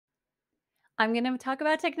I'm going to talk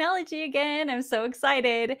about technology again. I'm so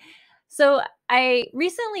excited. So, I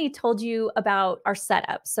recently told you about our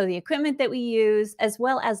setup. So, the equipment that we use, as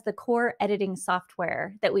well as the core editing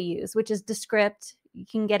software that we use, which is Descript. You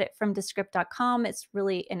can get it from descript.com. It's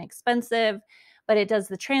really inexpensive, but it does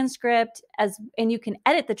the transcript and you can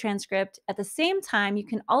edit the transcript. At the same time, you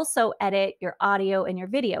can also edit your audio and your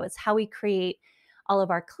video. It's how we create all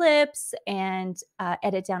of our clips and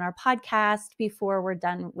edit down our podcast before we're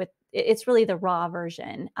done with it's really the raw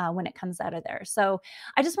version when it comes out of there. So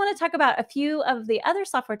I just want to talk about a few of the other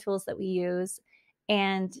software tools that we use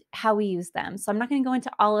and how we use them. So I'm not going to go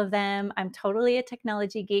into all of them. I'm totally a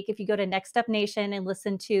technology geek. If you go to Next Up Nation and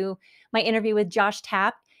listen to my interview with Josh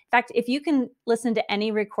Tapp, in fact, if you can listen to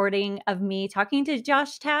any recording of me talking to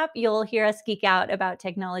Josh Tapp, you'll hear us geek out about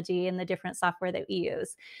technology and the different software that we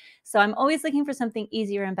use. So I'm always looking for something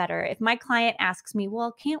easier and better. If my client asks me,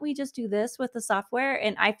 well, can't we just do this with the software?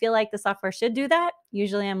 And I feel like the software should do that.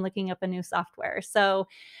 Usually I'm looking up a new software. So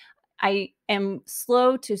I am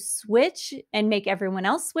slow to switch and make everyone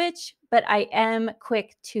else switch, but I am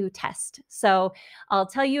quick to test. So I'll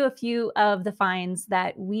tell you a few of the finds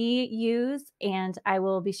that we use, and I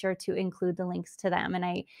will be sure to include the links to them.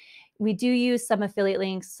 And we do use some affiliate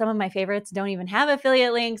links. Some of my favorites don't even have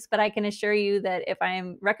affiliate links, but I can assure you that if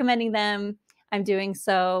I'm recommending them, I'm doing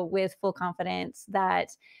so with full confidence that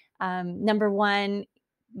number one,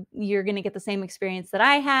 you're going to get the same experience that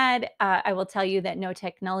I had. I will tell you that no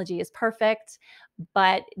technology is perfect,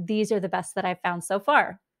 but these are the best that I've found so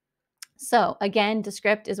far. So again,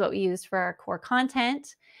 Descript is what we use for our core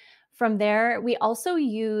content. From there, we also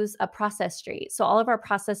use a process street. So all of our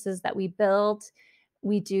processes that we build,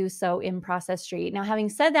 we do so in Process Street. Now, having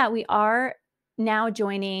said that, we are now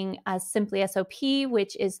joining Simply SOP,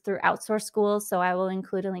 which is through Outsource schools. So I will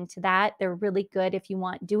include a link to that. They're really good if you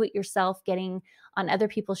want do-it-yourself, getting on other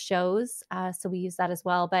people's shows. So we use that as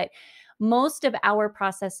well. But most of our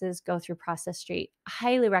processes go through Process Street.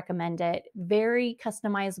 Highly recommend it. Very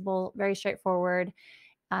customizable, very straightforward.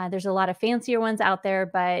 There's a lot of fancier ones out there,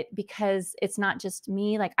 but because it's not just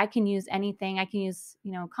me, like I can use anything. I can use,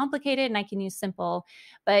 complicated and I can use simple.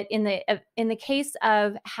 But in the case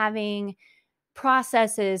of having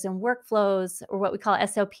processes and workflows, or what we call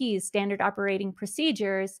SOPs, standard operating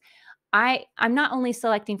procedures, I'm not only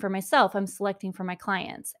selecting for myself, I'm selecting for my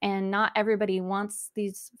clients. And not everybody wants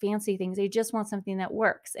these fancy things. They just want something that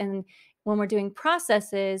works. And when we're doing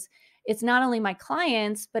processes, it's not only my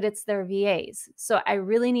clients, but it's their VAs. So I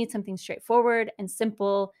really need something straightforward and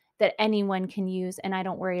simple that anyone can use. And I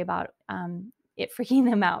don't worry about it freaking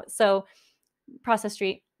them out. So Process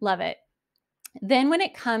Street, love it. Then when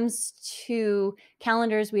it comes to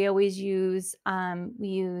calendars, we always use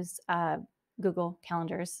Google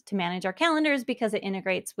Calendars to manage our calendars because it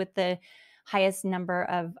integrates with the highest number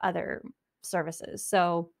of other services.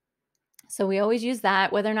 So we always use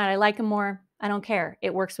that. Whether or not I like them more, I don't care.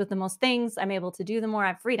 It works with the most things. I'm able to do the more. I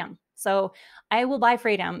have freedom. So I will buy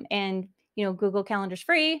freedom. And Google Calendar's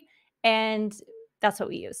free, and that's what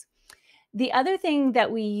we use. The other thing that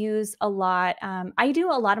we use a lot, I do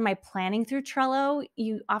a lot of my planning through Trello.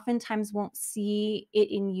 You oftentimes won't see it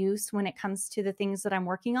in use when it comes to the things that I'm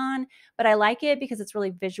working on, but I like it because it's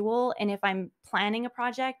really visual. And if I'm planning a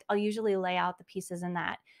project, I'll usually lay out the pieces in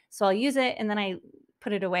that. So I'll use it and then I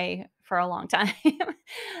put it away for a long time.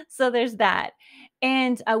 So there's that.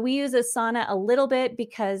 And we use Asana a little bit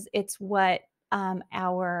because it's what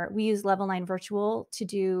we use Level 9 Virtual to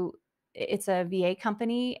do. It's a VA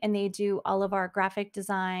company and they do all of our graphic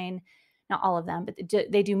design, not all of them, but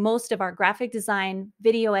they do most of our graphic design,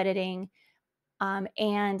 video editing,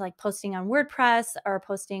 and like posting on WordPress or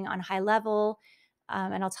posting on HighLevel.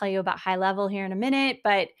 And I'll tell you about HighLevel here in a minute,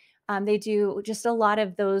 but they do just a lot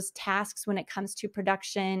of those tasks when it comes to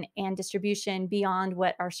production and distribution beyond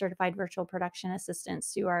what our certified virtual production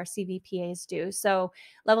assistants do, our CVPAs do. So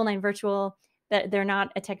Level 9 Virtual, they're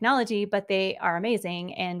not a technology, but they are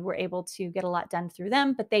amazing. And we're able to get a lot done through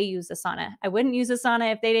them, but they use Asana. I wouldn't use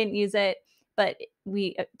Asana if they didn't use it, but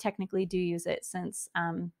we technically do use it since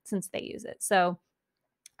they use it. So,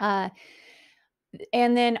 and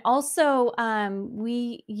then also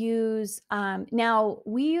we use HighLevel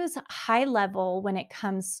when it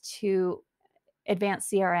comes to advanced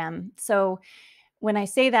CRM. So when I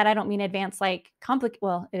say that, I don't mean advanced like complicated.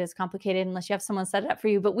 Well, it is complicated unless you have someone set it up for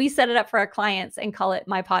you, but we set it up for our clients and call it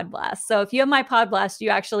My Pod Blast. So if you have My Pod Blast,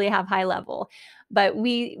 you actually have HighLevel, but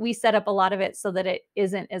we set up a lot of it so that it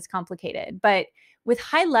isn't as complicated. But with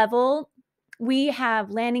HighLevel, we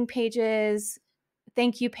have landing pages,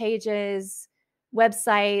 thank you pages,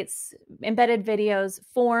 websites, embedded videos,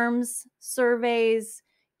 forms, surveys,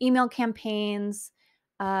 email campaigns,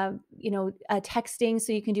 texting,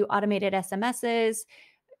 so you can do automated SMSs,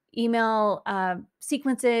 email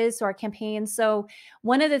sequences, so our campaigns. So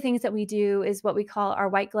one of the things that we do is what we call our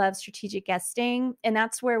white glove strategic guesting, and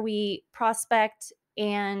that's where we prospect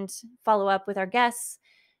and follow up with our guests,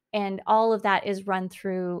 and all of that is run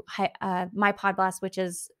through my Pod Blast, which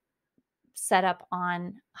is set up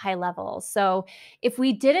on HighLevel. So if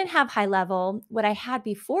we didn't have HighLevel, what I had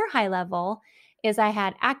before HighLevel is I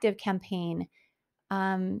had ActiveCampaign,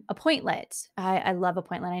 Appointlet. I love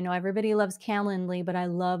Appointlet. I know everybody loves Calendly, but I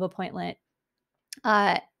love Appointlet.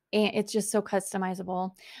 And it's just so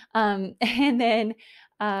customizable. And then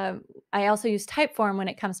I also use Typeform when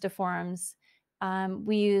it comes to forums.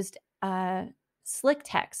 We used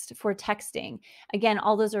Slicktext for texting. Again,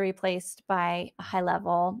 all those are replaced by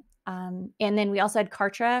HighLevel. And then we also had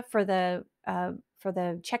Kartra for the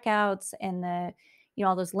checkouts and the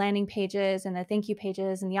all those landing pages and the thank you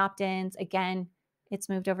pages and the opt-ins. Again, it's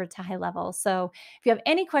moved over to HighLevel. So if you have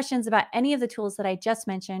any questions about any of the tools that I just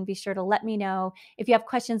mentioned, be sure to let me know. If you have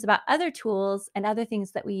questions about other tools and other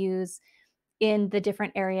things that we use in the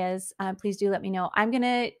different areas, please do let me know. I'm going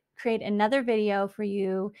to create another video for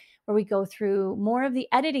you where we go through more of the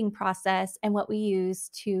editing process and what we use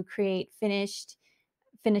to create finished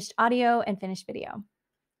audio and finished video.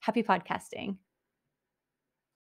 Happy podcasting.